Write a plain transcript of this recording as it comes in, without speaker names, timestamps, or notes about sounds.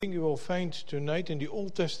You will find tonight in the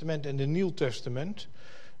Old Testament and the New Testament.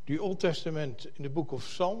 The Old Testament in the book of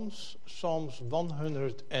Psalms, Psalms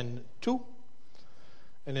 102.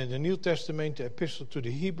 And in the New Testament, the Epistle to the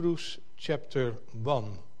Hebrews, chapter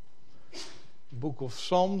 1. Book of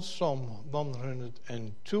Psalms, Psalm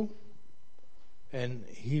 102 and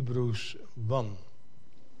Hebrews 1.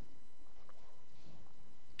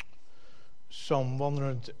 Psalm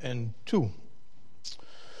 102.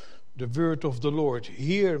 The word of the Lord.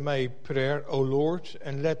 Hear my prayer, O Lord,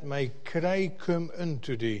 and let my cry come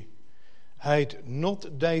unto thee. Hide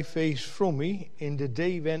not thy face from me in the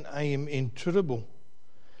day when I am in trouble.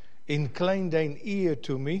 Incline thine ear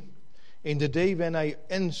to me in the day when I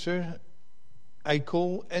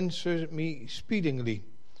call, answer me speedily.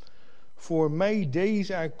 For my days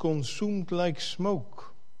are consumed like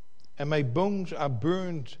smoke, and my bones are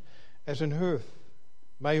burned as an hearth.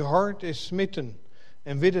 My heart is smitten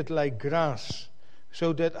and withered like grass,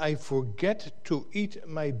 so that I forget to eat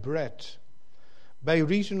my bread. By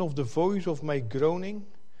reason of the voice of my groaning,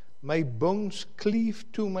 my bones cleave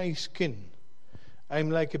to my skin. I am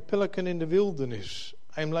like a pelican in the wilderness.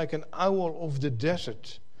 I am like an owl of the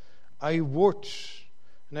desert. I watch,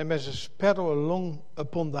 and I am as a sparrow along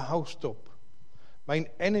upon the housetop. Mine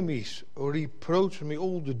enemies reproach me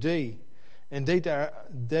all the day, and they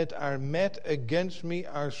that are mad against me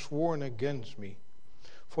are sworn against me.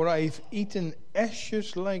 For I have eaten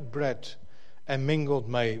ashes like bread, and mingled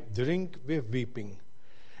my drink with weeping,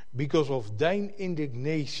 because of thine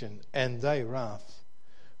indignation and thy wrath.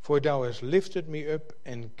 For thou hast lifted me up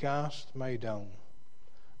and cast me down.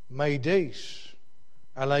 My days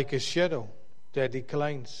are like a shadow that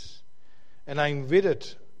declines, and I am withered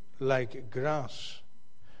like grass.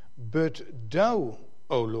 But thou,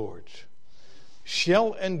 O Lord,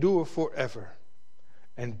 shall endure forever,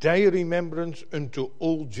 and thy remembrance unto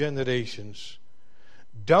all generations.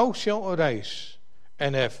 Thou shalt arise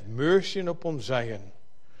and have mercy upon Zion,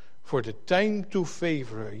 for the time to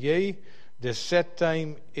favor her, yea, the set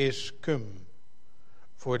time is come.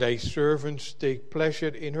 For thy servants take pleasure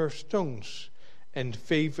in her stones, and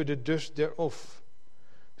favor the dust thereof.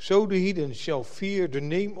 So the heathen shall fear the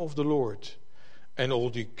name of the Lord, and all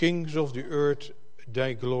the kings of the earth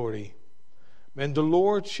thy glory. When the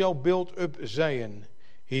Lord shall build up Zion,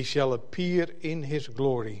 he shall appear in his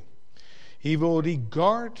glory. He will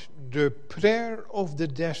regard the prayer of the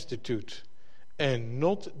destitute, and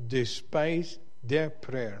not despise their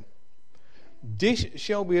prayer. This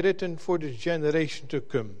shall be written for the generation to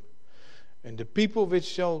come, and the people which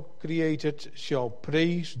shall create it shall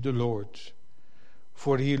praise the Lord.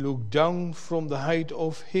 For he looked down from the height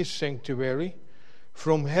of his sanctuary.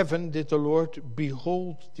 From heaven did the Lord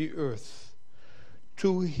behold the earth,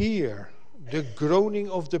 to hear the groaning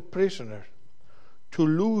of the prisoner, to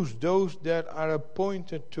loose those that are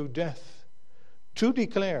appointed to death, to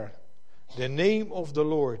declare the name of the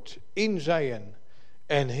Lord in Zion,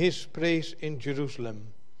 and his praise in Jerusalem.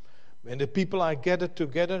 When the people are gathered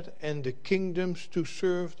together, and the kingdoms to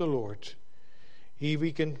serve the Lord. He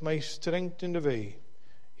weakened my strength in the way,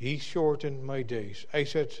 he shortened my days. I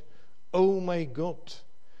said, O my God,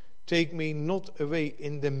 take me not away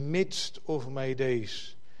in the midst of my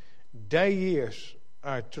days. Thy years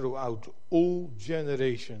are throughout all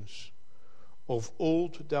generations. Of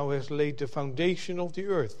old thou hast laid the foundation of the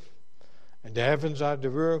earth, and the heavens are the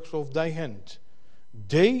works of thy hand.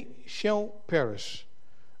 They shall perish,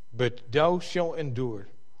 but thou shalt endure.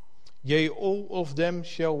 Yea, all of them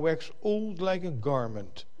shall wax old like a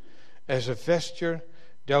garment. As a vesture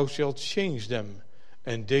thou shalt change them,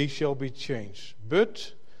 and they shall be changed.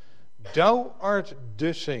 But thou art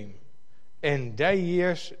the same, and thy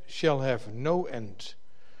years shall have no end.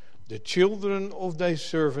 The children of thy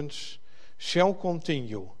servants shall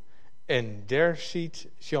continue, and their seed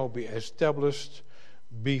shall be established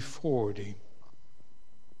before thee.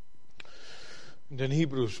 Then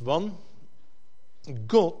Hebrews 1.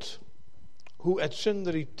 God, who at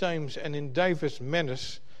sundry times and in divers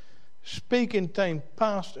manners spake in time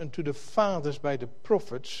past unto the fathers by the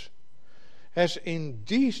prophets, has in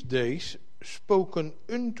these days spoken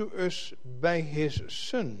unto us by his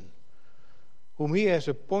Son, whom he has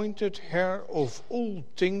appointed heir of all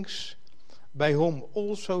things, by whom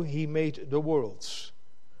also he made the worlds,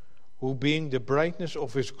 who being the brightness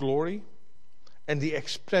of his glory, and the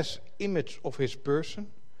express image of his person,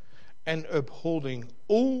 and upholding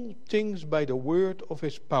all things by the word of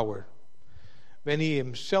his power, when he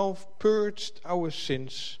himself purged our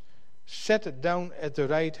sins, sat down at the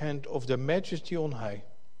right hand of the Majesty on high,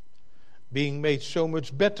 being made so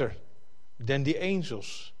much better than the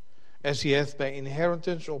angels, as he hath by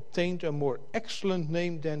inheritance obtained a more excellent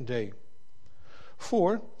name than they.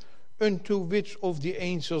 For unto which of the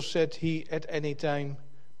angels said he at any time,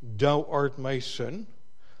 Thou art my son,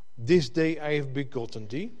 this day I have begotten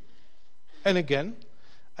thee? And again,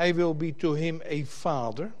 I will be to him a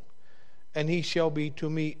father, and he shall be to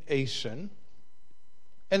me a son.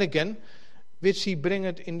 And again, which he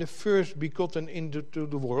bringeth in the first begotten into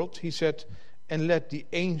the world, he said, and let the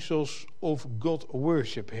angels of God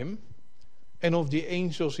worship him. And of the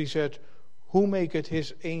angels he said, who maketh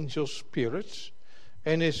his angels spirits,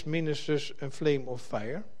 and his ministers a flame of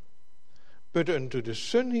fire? But unto the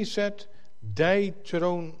Son he said, Thy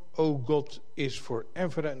throne, O God, is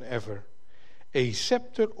forever and ever. A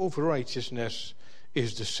scepter of righteousness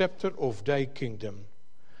is the scepter of thy kingdom.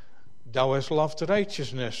 Thou hast loved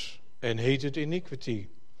righteousness and hated iniquity.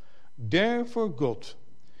 Therefore God,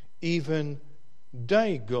 even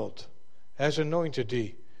thy God, has anointed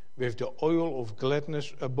thee with the oil of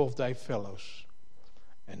gladness above thy fellows.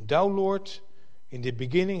 And thou, Lord, in the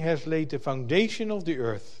beginning hast laid the foundation of the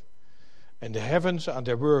earth, and the heavens are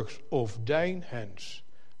the works of thine hands.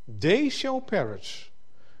 They shall perish,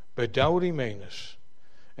 but thou remainest,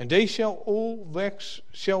 and they shall wax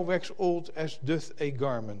old as doth a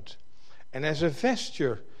garment, and as a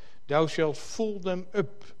vesture thou shalt fold them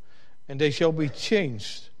up, and they shall be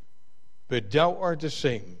changed. But thou art the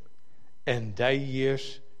same, and thy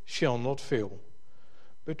years shall not fail.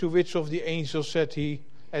 But to which of the angels said he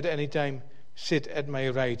at any time, Sit at my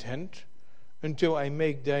right hand, until I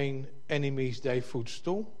make thine enemies thy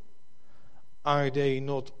footstool? Are they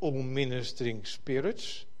not all ministering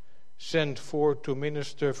spirits, sent forth to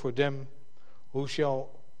minister for them who shall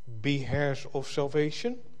be heirs of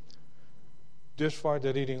salvation? Thus far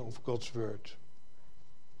the reading of God's word.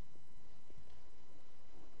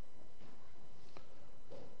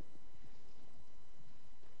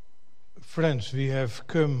 Friends, we have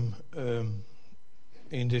come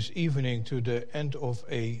in this evening to the end of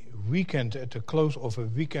a weekend, at the close of a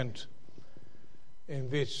weekend in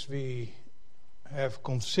which we have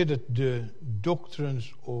considered the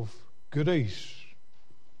doctrines of grace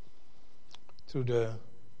through the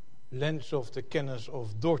lens of the canons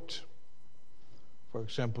of Dort. For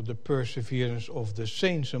example, the perseverance of the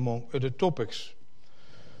saints, among other topics.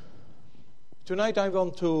 Tonight I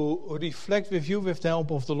want to reflect with you, with the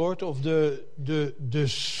help of the Lord, of the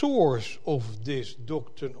source of this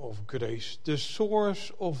doctrine of grace, the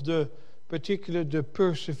source of the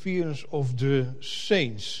perseverance of the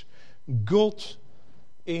saints. God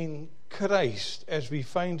in Christ, as we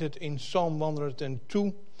find it in Psalm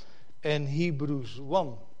 102 and Hebrews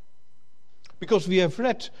 1. Because we have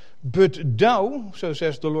read, but thou, so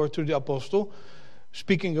says the Lord to the apostle,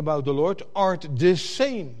 speaking about the Lord, art the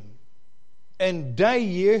same, and thy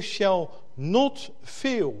years shall not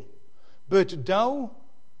fail, but thou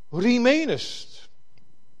remainest.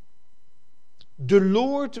 The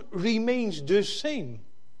Lord remains the same.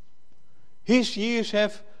 His years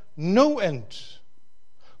have no end.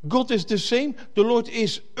 God is the same. The Lord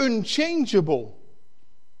is unchangeable.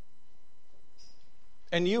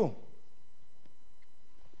 And you.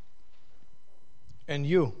 And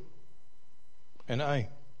you. And I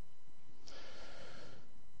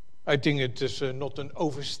think it is not an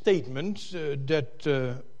overstatement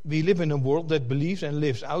that we live in a world that believes and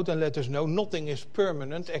lives out and let us know nothing is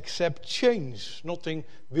permanent except change. Nothing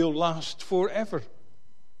will last forever.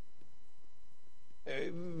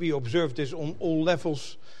 We observe this on all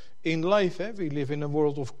levels in life. We live in a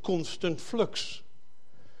world of constant flux.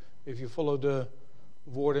 If you follow the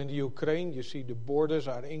war in the Ukraine, you see the borders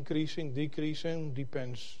are increasing, decreasing,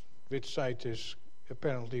 depends which side is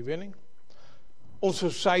apparently winning. On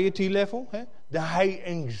society level, the high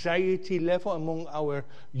anxiety level among our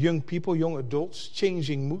young people, young adults,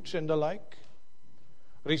 changing moods and the like.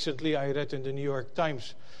 Recently I read in the New York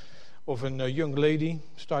Times of a young lady,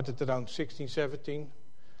 started around 16, 17.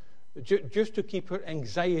 Just to keep her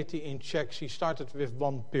anxiety in check, she started with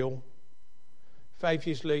 1 pill. 5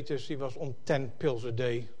 years later, she was on 10 pills a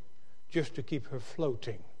day, just to keep her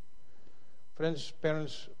floating. Friends,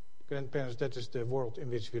 parents, grandparents, that is the world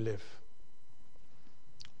in which we live.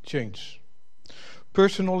 Change.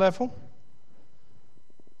 Personal level,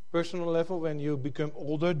 when you become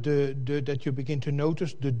older, that you begin to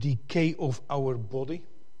notice the decay of our body.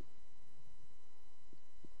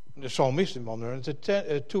 The psalmist in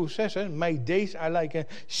 102 says, my days are like a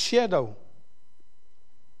shadow.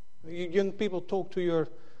 Young people, talk to your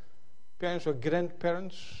parents or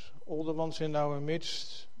grandparents, older ones in our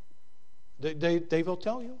midst. They will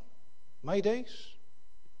tell you, my days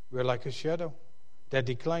were like a shadow that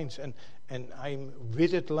declines, and I'm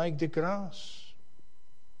withered like the grass.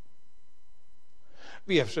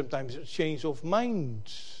 We have sometimes a change of mind.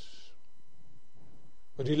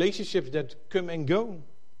 relationships that come and go.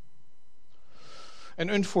 And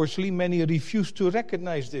unfortunately, many refuse to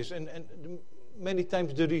recognize this. And many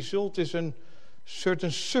times the result is a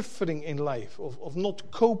certain suffering in life of not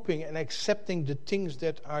coping and accepting the things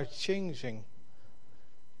that are changing.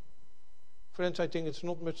 Friends, I think it's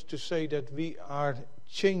not much to say that we are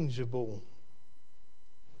changeable.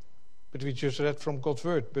 But we just read from God's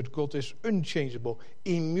word. But God is unchangeable,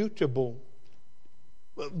 immutable.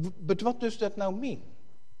 But what does that now mean?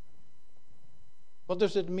 What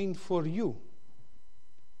does it mean for you?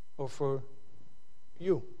 Or for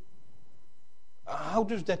you? How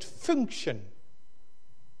does that function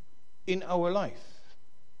in our life?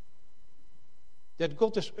 That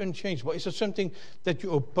God is unchangeable. Is it something that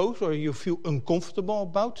you oppose or you feel uncomfortable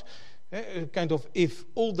about? Kind of, if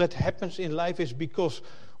all that happens in life is because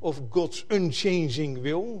of God's unchanging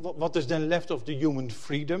will, what is then left of the human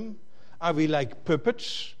freedom? Are we like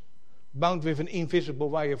puppets, bound with an invisible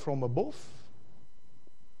wire from above?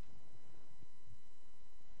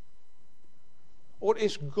 Or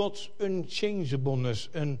is God's unchangeableness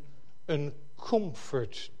an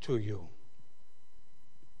comfort to you?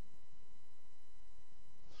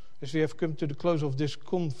 As we have come to the close of this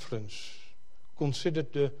conference, consider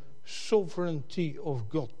the sovereignty of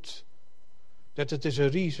God. That it is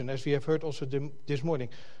a reason, as we have heard also this morning,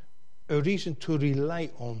 a reason to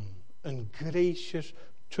rely on a gracious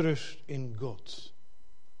trust in God.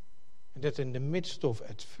 And that in the midst of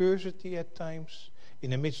adversity at times,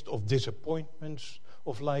 in the midst of disappointments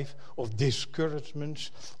of life, of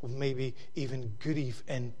discouragements, of maybe even grief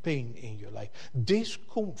and pain in your life, this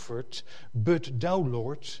comfort, but thou,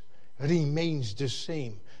 Lord, remains the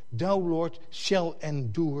same. Thou, Lord, shall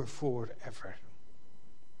endure forever.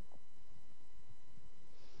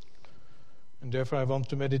 And therefore I want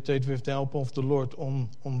to meditate with the help of the Lord on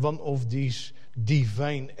one of these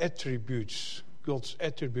divine attributes. God's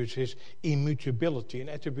attributes, his immutability. An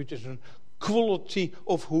attribute is a quality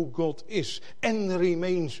of who God is and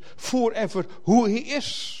remains forever who he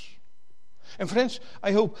is. And friends,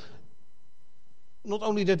 I hope not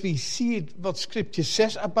only that we see it, what Scripture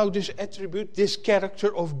says about this attribute, this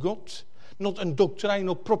character of God, not a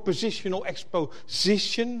doctrinal, propositional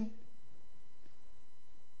exposition,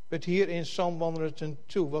 but here in Psalm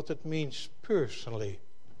 102, what it means personally.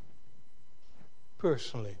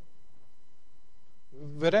 Personally.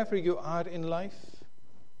 Wherever you are in life,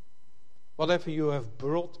 whatever you have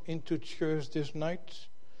brought into church this night,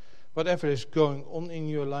 whatever is going on in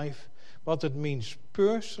your life, what it means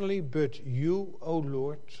personally, but you, O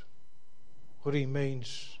Lord,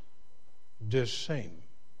 remains the same.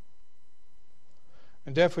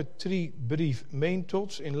 And therefore 3 brief main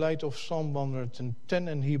thoughts in light of Psalm 110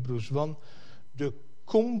 and Hebrews 1. The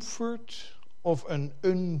comfort of an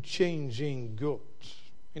unchanging God.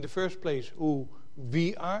 In the first place, who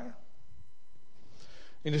we are.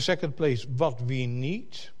 In the second place, what we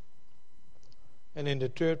need. And in the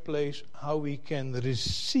third place, how we can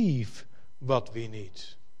receive what we need.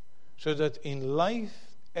 So that in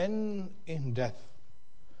life and in death,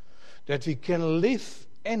 that we can live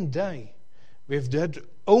and die with that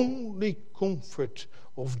only comfort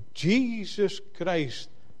of Jesus Christ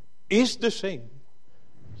is the same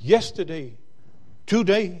yesterday,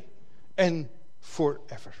 today, and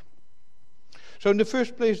forever. So in the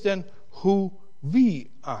first place then, who we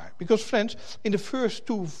are. Because friends, in the first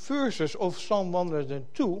 2 verses of Psalm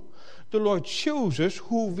 102, the Lord shows us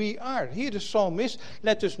who we are. Here the psalmist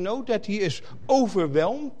let us know that he is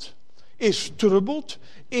overwhelmed, is troubled,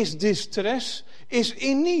 is distressed, is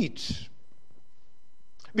in need.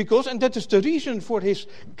 Because, and that is the reason for his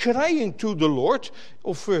crying to the Lord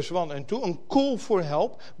of verse 1 and 2, and call for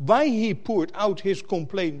help, why he poured out his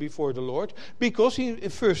complaint before the Lord. Because in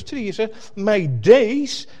verse 3 he said, my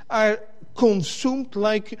days are consumed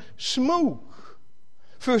like smoke.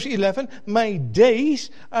 Verse 11, my days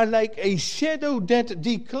are like a shadow that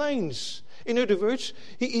declines. In other words,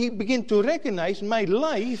 he began to recognize my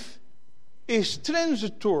life is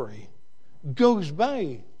transitory, goes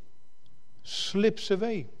by, slips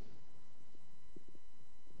away.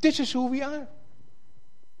 This is who we are.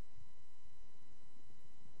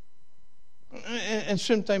 And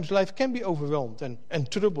sometimes life can be overwhelmed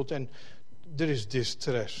and troubled, and there is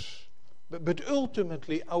distress. But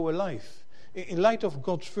ultimately our life, in light of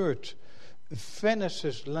God's word,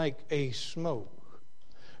 vanishes like a smoke,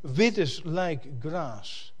 withers like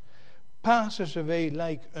grass, passes away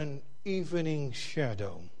like an evening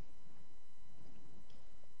shadow.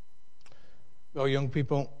 Well, young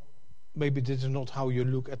people, maybe this is not how you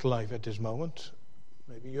look at life at this moment.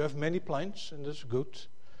 Maybe you have many plans, and that's good.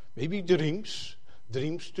 Maybe dreams,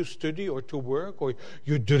 dreams to study or to work, or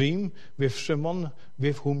you dream with someone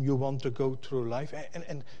with whom you want to go through life.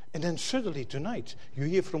 And then suddenly tonight you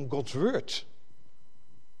hear from God's word.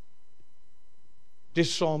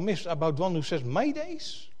 This psalmist about one who says, my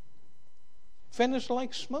days vanish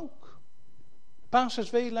like smoke,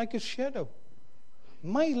 passes away like a shadow.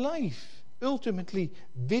 My life ultimately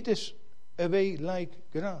withers away like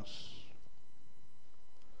grass.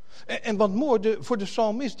 And what more, for the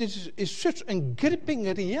psalmist, this is such a gripping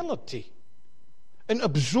reality, an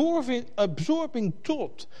absorbing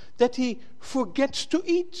thought, that he forgets to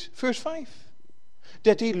eat, verse 5.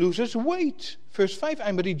 That he loses weight, verse 5.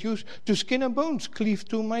 I'm reduced to skin and bones, cleave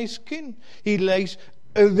to my skin. He lays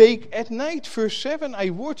awake at night, verse 7. I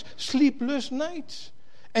watch sleepless nights.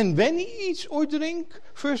 And when he eats or drink,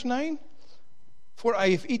 verse 9, for I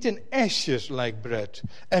have eaten ashes like bread,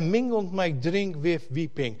 and mingled my drink with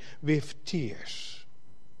weeping, with tears.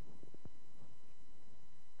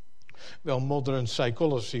 Well, modern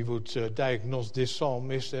psychology would diagnose this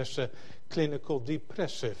psalmist as a clinical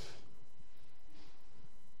depressive.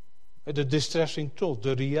 The distressing thought,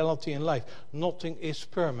 the reality in life. Nothing is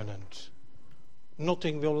permanent.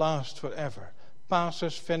 Nothing will last forever.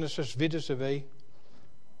 Passes, vanishes, withers away.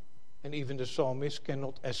 And even the psalmist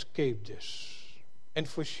cannot escape this. And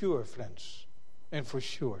for sure, friends, and for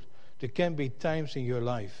sure, there can be times in your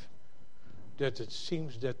life that it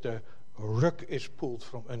seems that the rug is pulled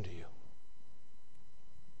from under you.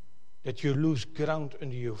 That you lose ground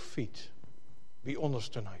under your feet. Be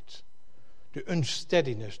honest tonight. The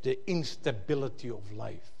unsteadiness, the instability of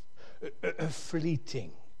life, a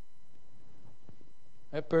fleeting.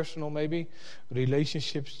 Personal maybe,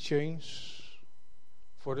 relationships change.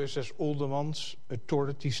 For us as older ones,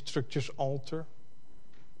 authority structures alter.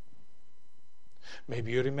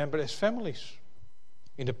 Maybe you remember as families.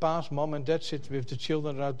 In the past, mom and dad sit with the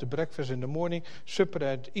children around the breakfast in the morning, supper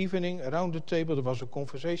at evening, around the table, there was a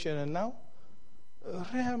conversation, and now,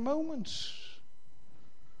 rare moments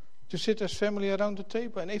to sit as family around the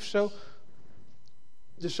table. And if so,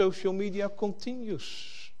 the social media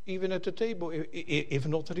continues, even at the table, if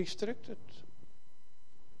not restricted.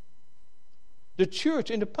 The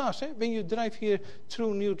church in the past, when you drive here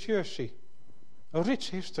through New Jersey, a rich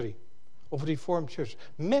history of Reformed church.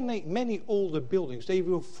 Many older buildings, they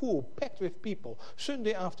were full, packed with people,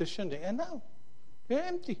 Sunday after Sunday. And now, they're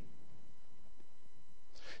empty.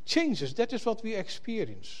 Changes, that is what we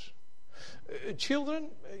experience.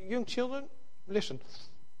 Young children, listen.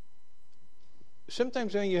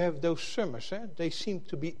 Sometimes when you have those summers, they seem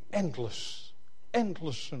to be endless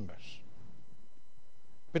summers.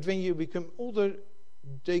 But when you become older,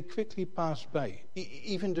 they quickly pass by.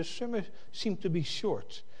 Even the summers seem to be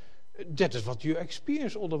short. That is what you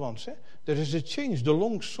experience, all the ones. There is a change. The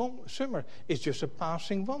long summer is just a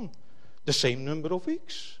passing one. The same number of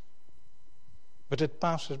weeks. But it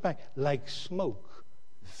passes by like smoke,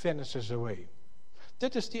 vanishes away.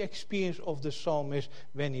 That is the experience of the psalmist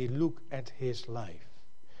when he looks at his life.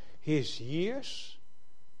 His years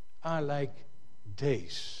are like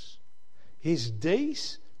days. His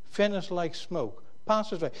days vanish like smoke,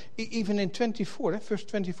 passes away. Even in 24, verse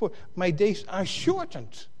 24, my days are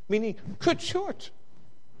shortened. Meaning, cut short.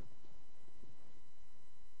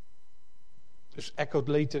 It's echoed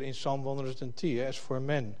later in Psalm 110. As for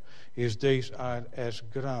men, his days are as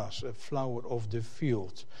grass, a flower of the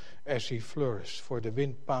field, as he flourishes. For the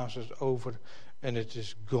wind passes over, and it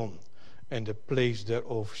is gone, and the place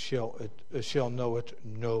thereof shall know it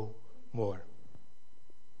no more.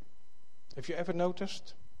 Have you ever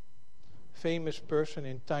noticed? Famous person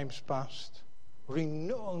in times past,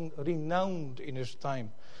 renowned in his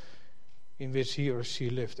time in which he or she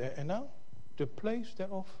lived. And now, the place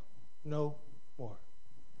thereof, no more.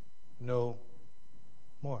 No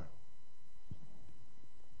more.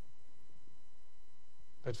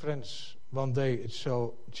 But friends, one day it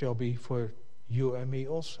shall be for you and me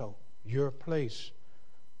also. Your place,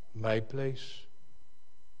 my place,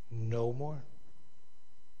 no more.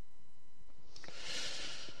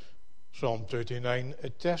 Psalm 39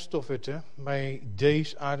 attests of it. My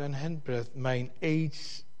days are an handbreadth, mine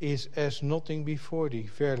age is as nothing before thee.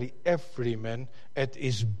 Verily every man at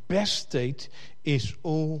his best state is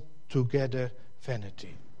altogether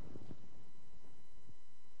vanity.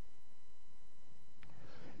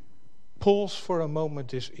 Pause for a moment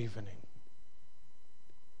this evening.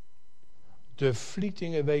 The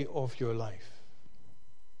fleeting away of your life.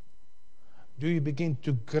 Do you begin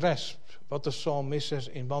to grasp what the psalmist says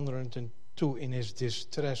in 102 in his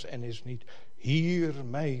distress and his need? Hear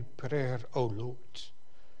my prayer, O Lord,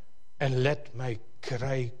 and let my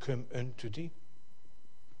cry come unto thee.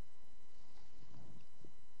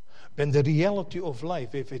 When the reality of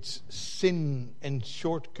life, with its sin and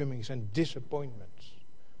shortcomings and disappointments,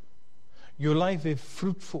 your life with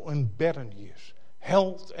fruitful and barren years,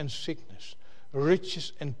 health and sickness,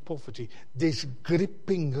 riches and poverty, this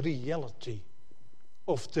gripping reality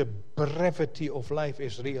of the brevity of life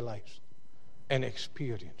is realized and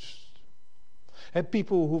experienced. And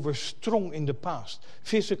people who were strong in the past,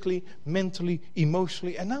 physically, mentally,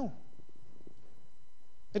 emotionally, and now.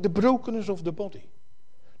 The brokenness of the body,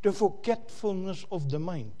 the forgetfulness of the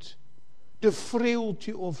mind, the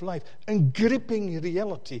frailty of life, and gripping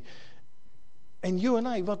reality. And you and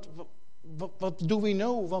I, what do we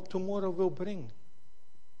know what tomorrow will bring?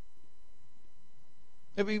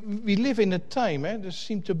 We live in a time that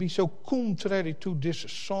seems to be so contrary to this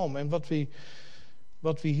psalm and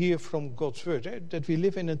what we hear from God's word, that we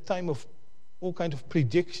live in a time of all kinds of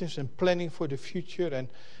predictions and planning for the future, and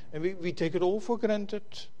we take it all for granted,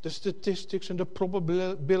 the statistics and the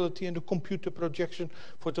probability and the computer projection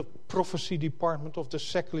for the prophecy department of the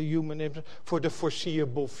secular humanism for the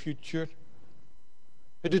foreseeable future.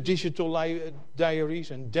 The digital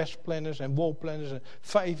diaries and desk planners and wall planners and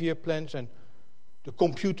 5-year plans and the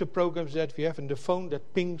computer programs that we have and the phone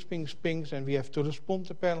that pings, and we have to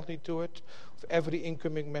respond apparently to it, of every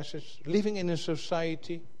incoming message. Living in a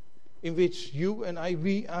society in which you and I,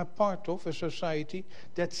 we are part of a society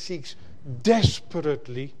that seeks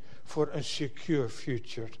desperately for a secure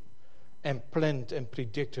future and planned and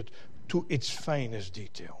predicted to its finest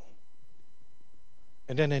detail.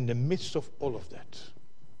 And then in the midst of all of that,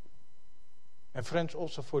 and friends,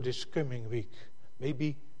 also for this coming week,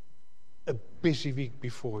 maybe a busy week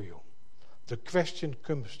before you, the question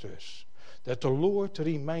comes to us that the Lord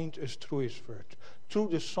remind us through His word, through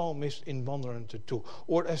the psalmist in 102,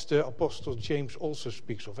 or as the Apostle James also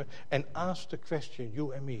speaks of it, and ask the question,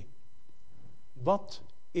 you and me, what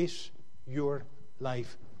is your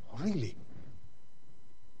life really?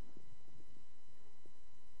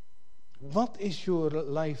 What is your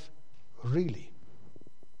life really?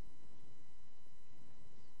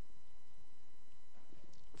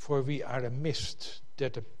 For we are a mist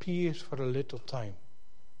that appears for a little time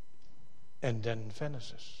and then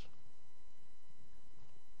vanishes.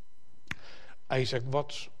 Isaac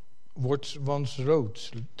Watts once wrote,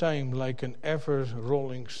 time like an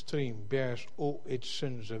ever-rolling stream bears all its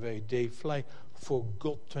sons away. They fly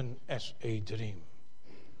forgotten as a dream.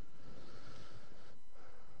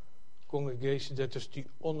 Congregation, that is the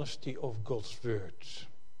honesty of God's words.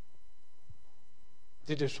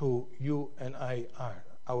 This is who you and I are.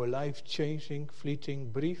 Our life-changing,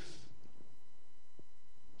 fleeting, brief.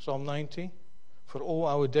 Psalm 90. For all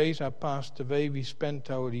our days are passed away. We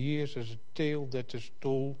spent our years as a tale that is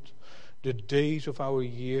told. The days of our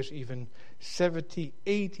years, even 70,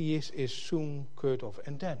 80 years, is soon cut off.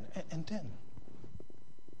 And then.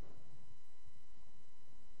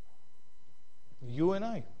 You and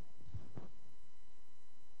I.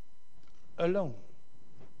 Alone.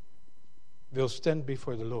 Will stand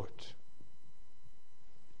before the Lord.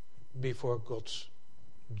 Before God's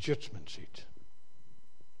judgment seat.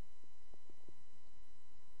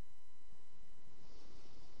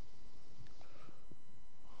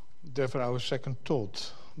 Therefore, our second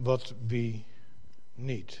thought, what we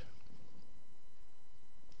need.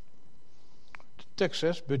 The text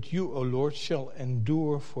says, but you, O Lord, shall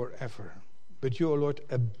endure forever. But you, O Lord,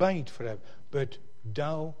 abide forever. But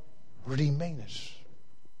thou remainest.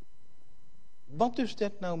 What does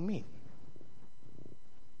that now mean?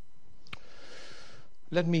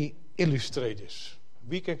 Let me illustrate this.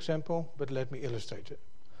 Weak example, but let me illustrate it.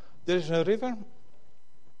 There is a river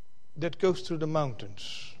that goes through the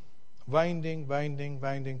mountains. Winding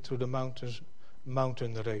through the mountains,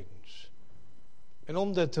 mountain ranges. And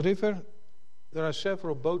on that river, there are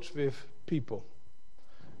several boats with people.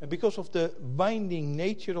 And because of the winding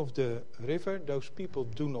nature of the river, those people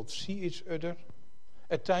do not see each other.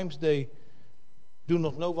 At times they do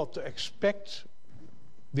not know what to expect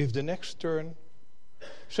with the next turn.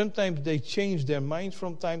 Sometimes they change their minds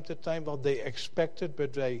from time to time what they expected,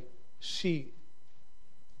 but they see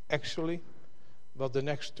actually what the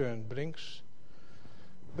next turn brings.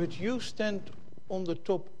 But you stand on the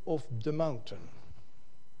top of the mountain.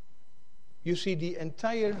 You see the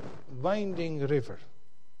entire winding river.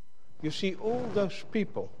 You see all those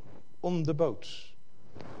people on the boats.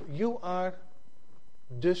 You are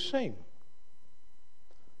the same.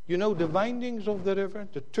 You know the windings of the river,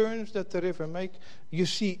 the turns that the river makes. You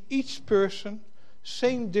see each person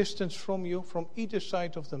same distance from you from either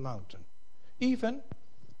side of the mountain. Even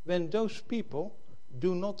when those people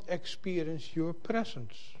do not experience your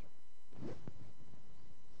presence.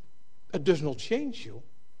 It does not change you.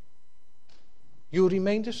 You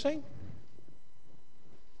remain the same.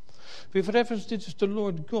 With reference, this is the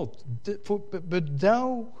Lord God. But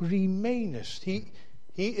thou remainest. He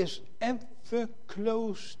is ever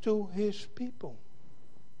close to his people.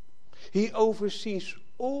 He oversees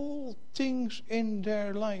all things in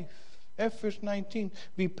their life. Verse 19,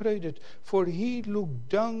 we prayed it. For he looked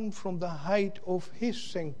down from the height of his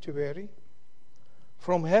sanctuary.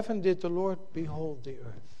 From heaven did the Lord behold the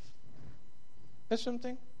earth. That's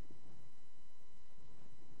something.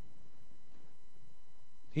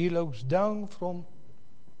 He looks down from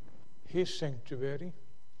his sanctuary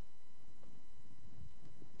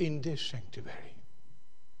in this sanctuary.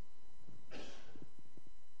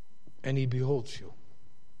 And he beholds you.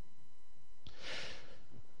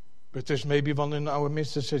 But there's maybe one in our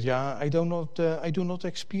midst that says, yeah, I do not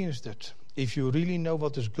experience that. If you really know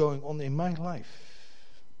what is going on in my life.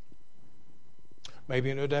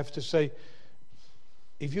 Maybe you would have to say,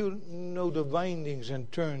 if you know the windings and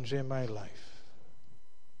turns in my life.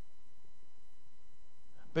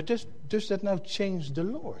 But does that now change the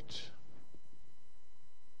Lord?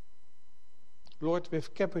 Lord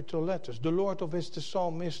with capital letters. The Lord of which the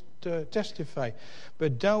psalmist testify.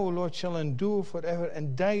 But thou, O Lord, shall endure forever,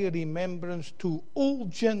 and thy remembrance to all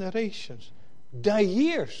generations. Thy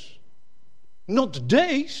years, not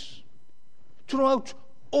days, throughout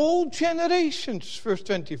all generations. Verse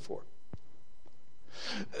 24.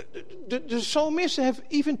 The psalmists have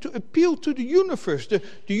even to appeal to the universe. The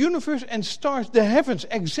universe and stars, the heavens,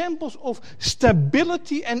 examples of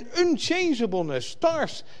stability and unchangeableness.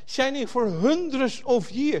 Stars shining for hundreds of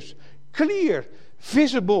years, clear,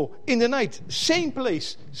 visible in the night, same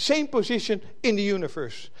place, same position in the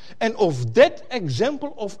universe. And of that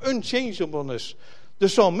example of unchangeableness, the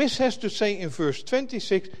psalmist has to say in verse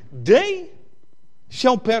 26, they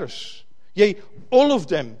shall perish, yea, all of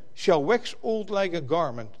them shall wax old like a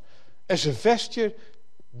garment. As a vesture,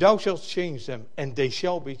 thou shalt change them, and they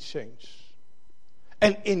shall be changed.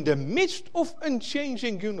 And in the midst of an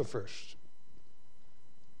unchanging universe,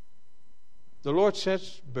 the Lord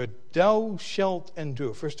says, but thou shalt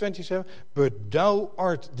endure. Verse 27, but thou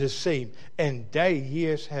art the same, and thy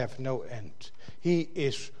years have no end. He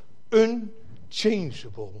is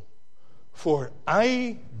unchangeable. For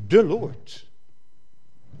I, the Lord,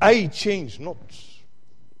 I change not.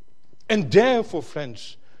 And therefore,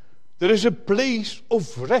 friends, there is a place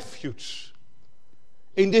of refuge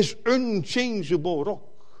in this unchangeable rock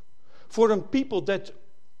for a people that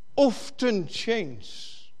often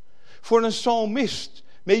change. For a psalmist,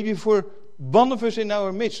 maybe for one of us in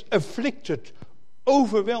our midst, afflicted,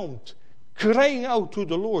 overwhelmed, crying out to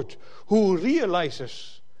the Lord, who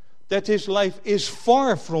realizes that his life is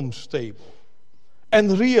far from stable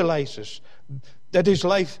and realizes that his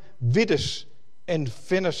life withers and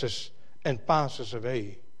finishes and passes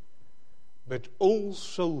away, but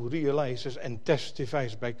also realizes and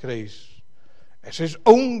testifies by grace as his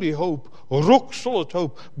only hope, rock solid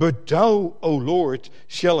hope. But thou, O Lord,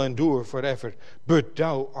 shall endure forever, but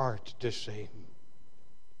thou art the same.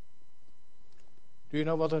 Do you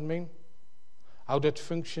know what that means? How that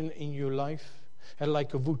functions in your life? And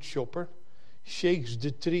like a wood chopper shakes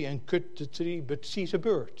the tree and cuts the tree, but sees a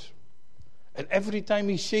bird. And every time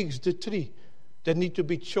he shakes the tree that need to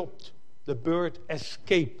be chopped, the bird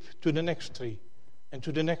escapes to the next tree and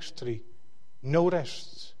to the next tree. No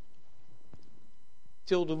rest.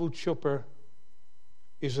 Till the wood chopper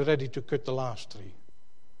is ready to cut the last tree.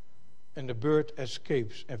 And the bird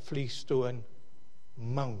escapes and flees to a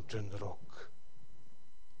mountain rock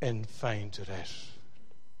and finds rest.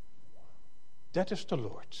 That is the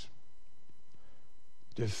Lord.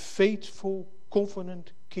 The faithful,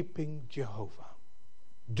 covenant-keeping Jehovah.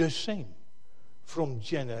 The same from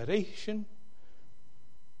generation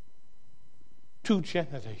to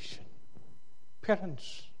generation.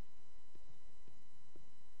 Parents,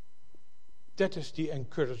 that is the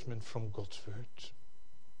encouragement from God's word.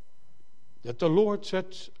 That the Lord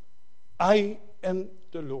said, I am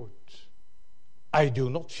the Lord. I do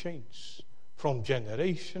not change from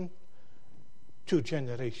generation to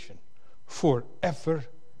generation, forever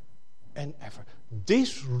and ever.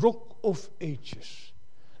 This rock of ages,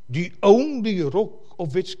 the only rock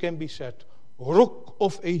of which can be said, rock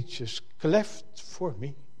of ages, cleft for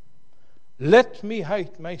me. Let me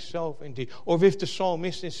hide myself in thee. Or with the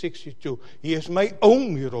psalmist in 62, he is my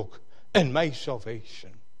only rock and my salvation.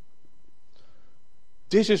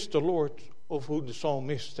 This is the Lord of whom the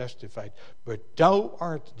psalmist testified. But thou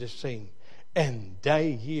art the same, and thy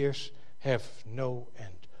years have no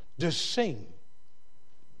end. The same.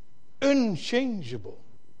 Unchangeable.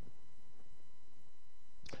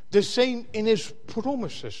 The same in his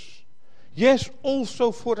promises. Yes,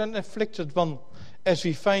 also for an afflicted one, as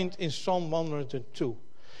we find in Psalm 102.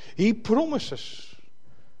 He promises,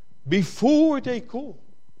 before they call,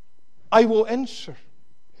 I will answer.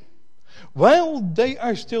 While they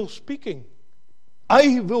are still speaking,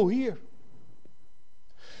 I will hear.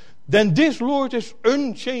 Then this Lord is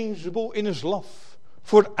unchangeable in his love.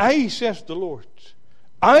 For I, says the Lord,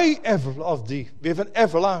 I ever love thee with an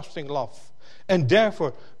everlasting love. And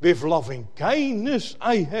therefore with loving kindness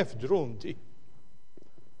I have drawn thee.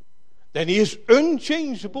 Then he is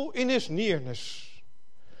unchangeable in his nearness.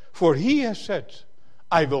 For he has said,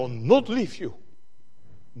 I will not leave you,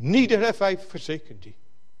 neither have I forsaken thee.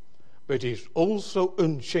 But he is also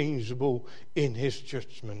unchangeable in his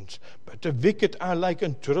judgment. But the wicked are like a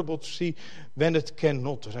troubled sea when it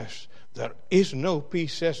cannot rest. There is no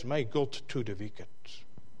peace, says my God, to the wicked.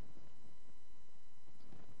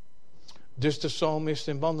 Dus the psalmist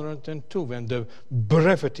in 102, when the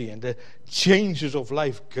brevity and the changes of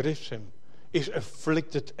life grips him, is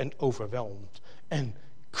afflicted and overwhelmed and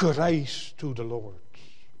cries to the Lord.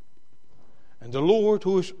 And the Lord,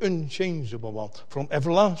 who is unchangeable one, from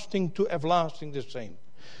everlasting to everlasting the same.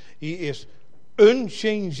 He is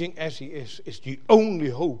unchanging as he is the only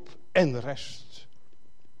hope and rest.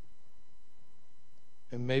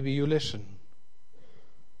 And maybe you listen.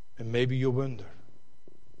 And maybe you wonder.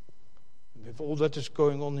 With all that is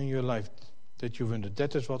going on in your life, that you wonder,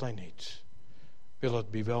 that is what I need. Will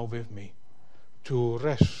it be well with me? To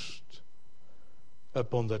rest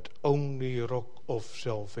upon that only rock of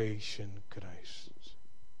salvation, Christ.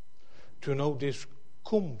 To know this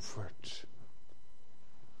comfort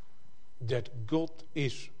that God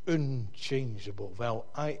is unchangeable, while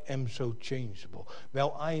I am so changeable,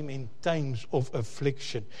 while I am in times of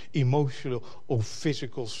affliction, emotional or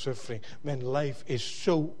physical suffering, when life is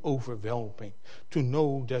so overwhelming, to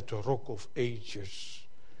know that the rock of ages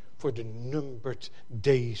for the numbered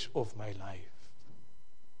days of my life.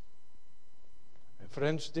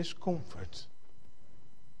 Friends, this comfort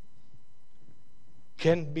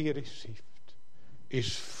can be received,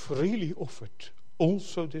 is freely offered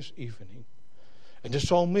also this evening. And the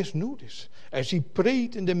psalmist knew this. As he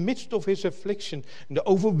prayed in the midst of his affliction, in the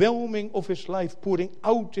overwhelming of his life, pouring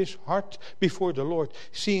out his heart before the Lord,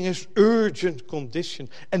 seeing his urgent condition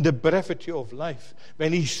and the brevity of life,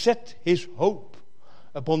 when he set his hope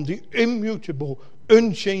upon the immutable,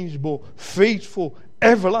 unchangeable, faithful,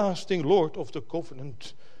 everlasting Lord of the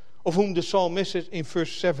covenant, of whom the psalmist says in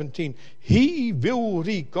verse 17, he will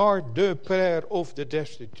regard the prayer of the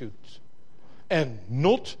destitute and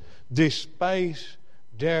not despise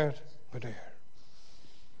their prayer.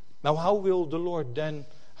 Now how will the Lord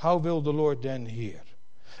then hear?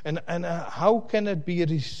 And how can it be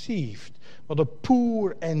received what a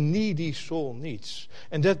poor and needy soul needs?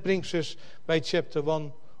 And that brings us by chapter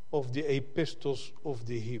 1 of the epistles of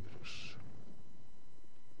the Hebrews.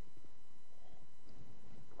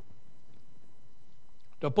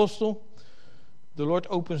 The apostle, the Lord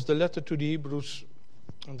opens the letter to the Hebrews,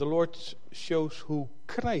 and the Lord shows who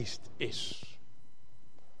Christ is.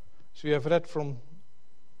 So we have read from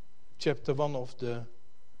chapter 1 of the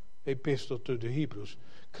epistle to the Hebrews.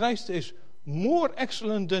 Christ is more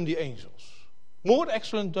excellent than the angels, more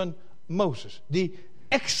excellent than Moses. The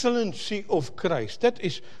excellency of Christ, that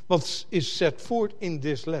is what is set forth in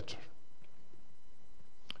this letter.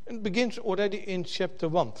 It begins already in chapter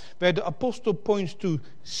 1, where the apostle points to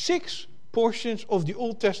 6 portions of the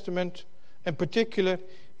Old Testament. In particular,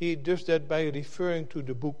 he does that by referring to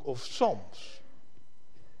the book of Psalms.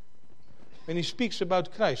 When he speaks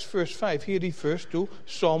about Christ, verse 5, he refers to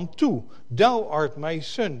Psalm 2. Thou art my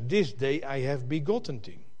son, this day I have begotten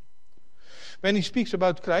thee. When he speaks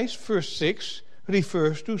about Christ, verse 6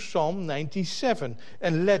 refers to Psalm 97.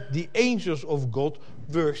 And let the angels of God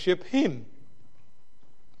worship him.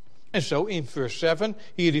 And so in verse 7,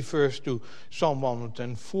 he refers to Psalm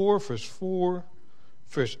 104, verse 4,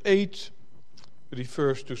 verse 8,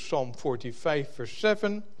 refers to Psalm 45, verse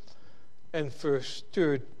 7, and verse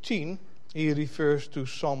 13, he refers to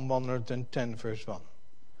Psalm 110, verse 1.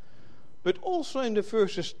 But also in the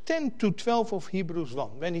verses 10 to 12 of Hebrews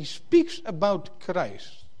 1, when he speaks about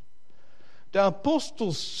Christ, the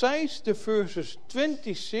apostle cites the verses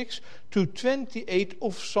 26 to 28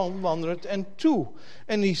 of Psalm 102.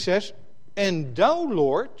 And he says, and thou,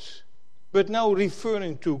 Lord, but now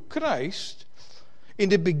referring to Christ, in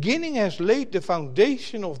the beginning has laid the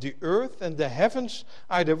foundation of the earth, and the heavens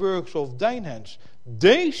are the works of thine hands.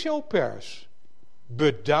 They shall perish,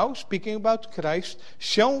 but thou, speaking about Christ,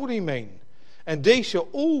 shall remain. And they shall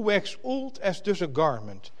all wax old as does a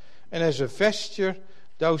garment, and as a vesture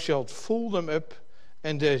thou shalt fold them up,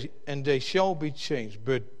 and they shall be changed.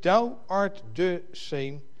 But thou art the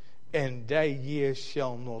same, and thy years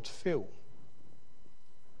shall not fail.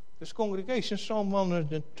 This congregation, Psalm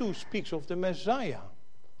 102, speaks of the Messiah,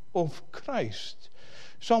 of Christ.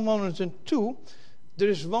 Psalm 102, there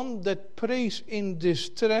is one that prays in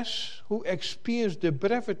distress, who experienced the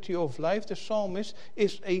brevity of life. The psalmist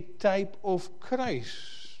is a type of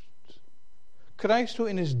Christ. Christ, who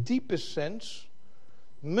in his deepest sense,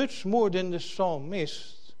 much more than the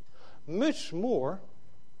psalmist, much more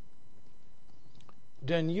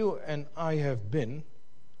than you and I have been,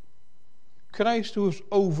 Christ, who is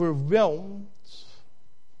overwhelmed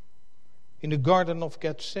in the Garden of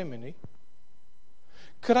Gethsemane,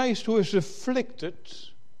 Christ, who is afflicted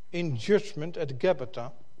in judgment at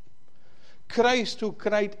Gabbatha, Christ, who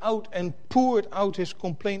cried out and poured out his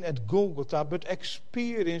complaint at Golgotha, but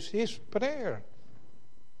experienced his prayer,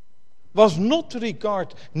 was not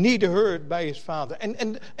regarded, neither heard by his Father.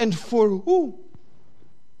 And for who?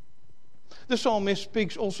 The psalmist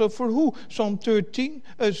speaks also for who? Psalm 13,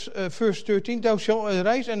 verse 13, thou shalt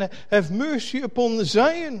arise and have mercy upon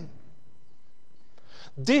Zion.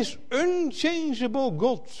 This unchangeable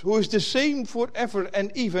God, who is the same forever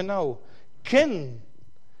and even now, can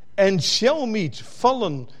and shall meet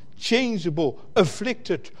fallen, changeable,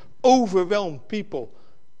 afflicted, overwhelmed people.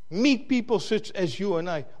 Meet people such as you and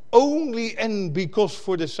I, only and because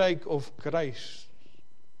for the sake of Christ.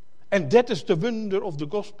 And that is the wonder of the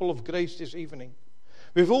gospel of grace this evening.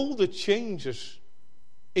 With all the changes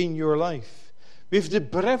in your life, with the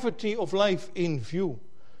brevity of life in view,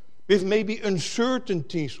 with maybe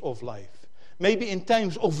uncertainties of life, maybe in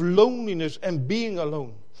times of loneliness and being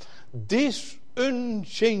alone, this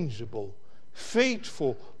unchangeable,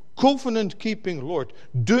 faithful, covenant-keeping Lord,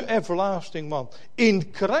 the everlasting one, in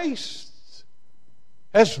Christ,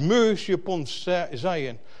 has mercy upon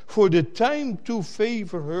Zion, for the time to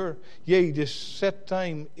favor her, yea, the set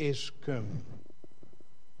time is come.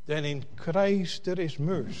 Then in Christ there is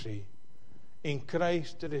mercy, in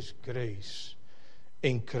Christ there is grace,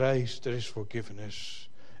 in Christ there is forgiveness,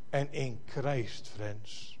 and in Christ,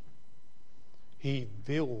 friends, he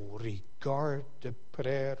will regard the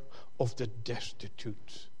prayer of the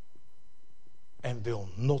destitute and will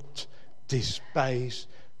not despise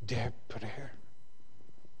their prayer.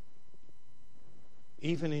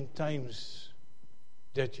 Even in times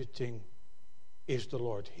that you think, is the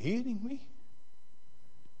Lord hearing me?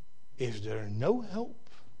 Is there no help?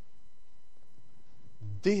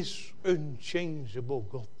 This unchangeable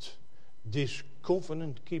God, this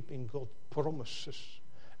covenant-keeping God promises,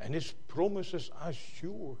 and his promises are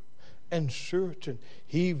sure and certain.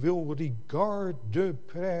 He will regard the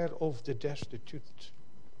prayer of the destitute,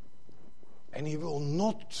 and he will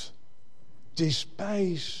not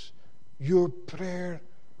despise your prayer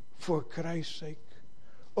for Christ's sake.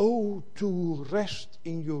 Oh, to rest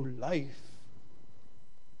in your life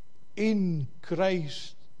in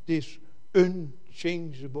Christ, this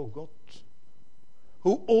unchangeable God,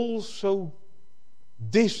 who also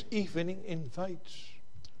this evening invites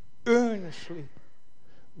earnestly,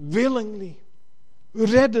 willingly,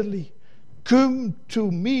 readily, come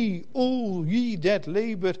to me, all ye that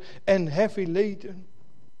labor and heavy laden.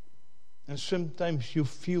 And sometimes you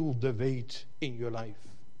feel the weight in your life.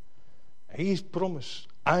 He's promised,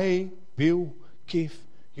 I will give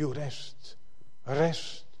you rest.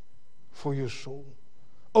 Rest for your soul.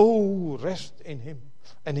 Oh, rest in him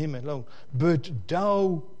and him alone. But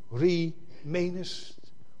thou remainest,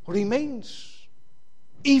 remains,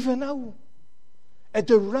 even now, at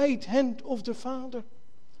the right hand of the Father.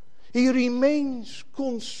 He remains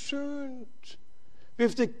concerned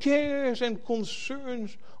with the cares and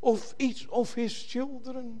concerns of each of his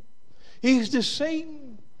children. He is the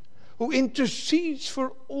same who intercedes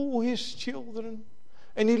for all his children.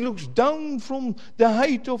 And he looks down from the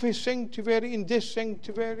height of his sanctuary in this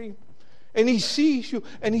sanctuary. And he sees you,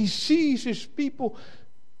 and he sees his people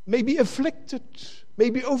maybe afflicted,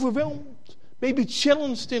 maybe overwhelmed, maybe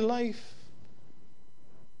challenged in life.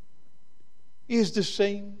 He is the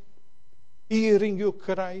same, hearing your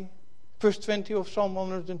cry. Verse 20 of Psalm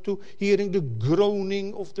 102, hearing the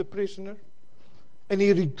groaning of the prisoner. And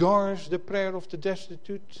he regards the prayer of the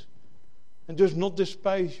destitute and does not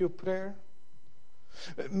despise your prayer.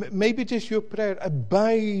 Maybe it is your prayer,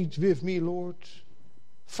 abide with me, Lord.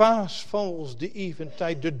 Fast falls the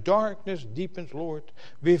eventide, the darkness deepens, Lord.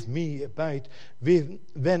 With me abide,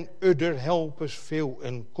 when other helpers fail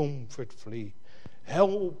and comfort flee.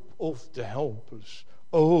 Help of the helpless,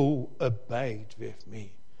 oh, abide with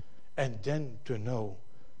me. And then to know,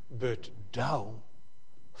 but thou,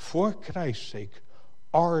 for Christ's sake,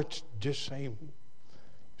 art the same.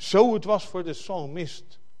 So it was for the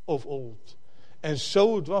psalmist of old. And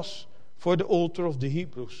so it was for the author of the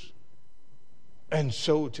Hebrews. And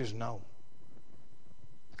so it is now.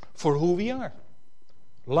 For who we are.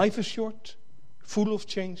 Life is short, full of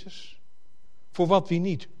changes. For what we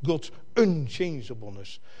need, God's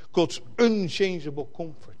unchangeableness, God's unchangeable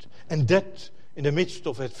comfort. And that in the midst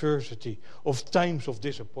of adversity, of times of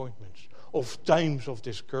disappointments, of times of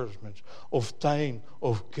discouragement, of time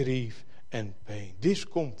of grief and pain. This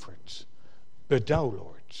comfort, but thou,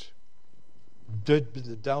 Lord,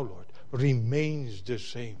 thou, Lord, remains the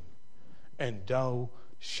same, and thou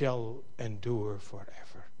shall endure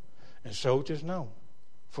forever. And so it is now,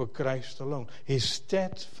 for Christ alone. His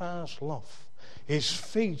steadfast love, His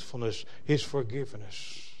faithfulness, His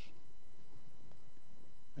forgiveness.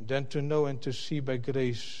 And then to know and to see by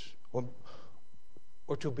grace,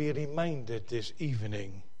 or to be reminded this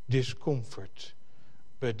evening, this comfort,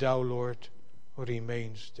 but thou, Lord,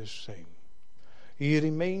 remains the same. He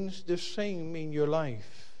remains the same in your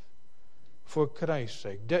life for Christ's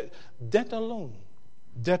sake. That alone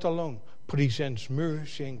presents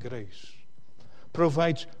mercy and grace,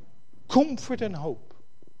 provides comfort and hope,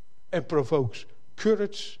 and provokes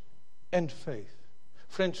courage and faith.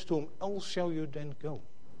 Friends, to whom else shall you then go?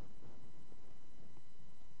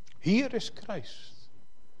 Here is Christ,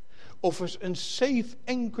 offers a safe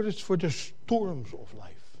anchorage for the storms of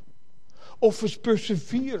life, offers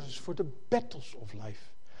perseverance for the battles of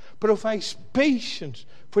life, provides patience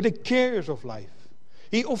for the cares of life.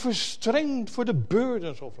 He offers strength for the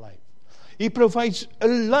burdens of life. He provides a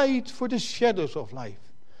light for the shadows of life.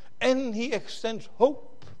 And He extends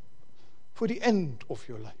hope for the end of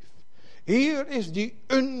your life. Here is the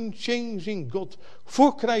unchanging God,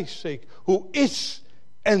 for Christ's sake, who is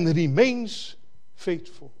and remains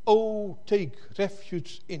faithful. Oh, take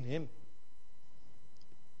refuge in Him.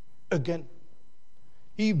 Again,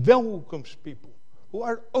 He welcomes people who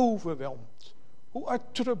are overwhelmed, who are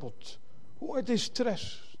troubled, who are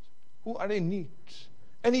distressed, who are in need.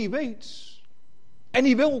 And He waits, and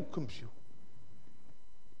He welcomes you.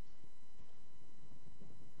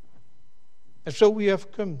 And so we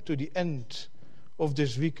have come to the end of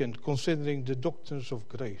this weekend, considering the doctrines of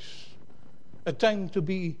grace. A time to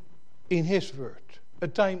be in His Word, a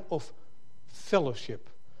time of fellowship,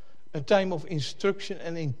 a time of instruction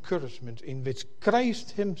and encouragement in which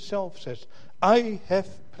Christ Himself says, I have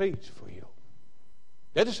prayed for you.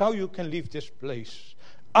 That is how you can leave this place.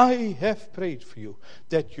 I have prayed for you,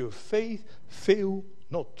 that your faith fail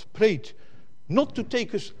not. Prayed not to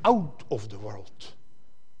take us out of the world,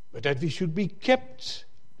 but that we should be kept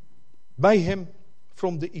by Him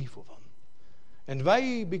from the evil one. And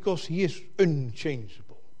why? Because He is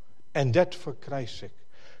unchangeable. And that for Christ's sake.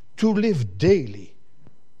 To live daily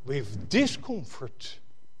with this comfort.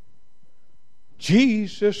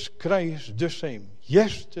 Jesus Christ the same.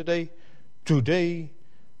 Yesterday, today,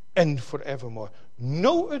 and forevermore.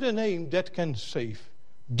 No other name that can save,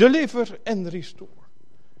 deliver, and restore.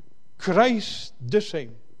 Christ the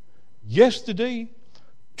same. Yesterday,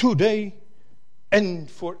 today, and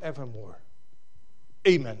forevermore.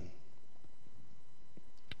 Amen.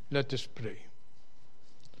 Let us pray.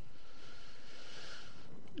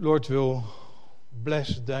 Lord, we'll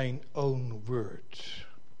bless Thine own word,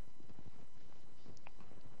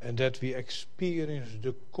 and that we experience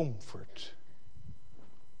the comfort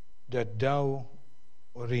that Thou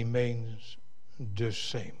remains the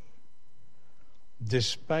same,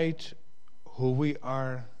 despite who we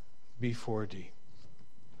are before Thee.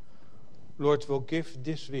 Lord, we'll give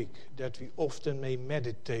this week that we often may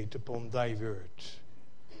meditate upon Thy word,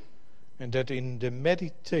 and that in the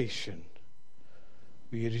meditation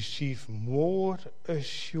we receive more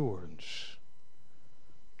assurance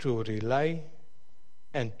to rely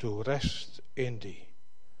and to rest in Thee,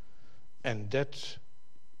 and that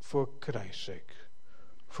for Christ's sake.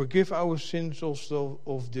 Forgive our sins also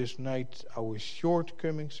of this night, our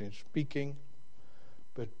shortcomings in speaking,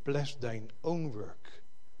 but bless Thine own work,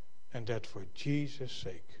 and that for Jesus'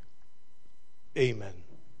 sake. Amen.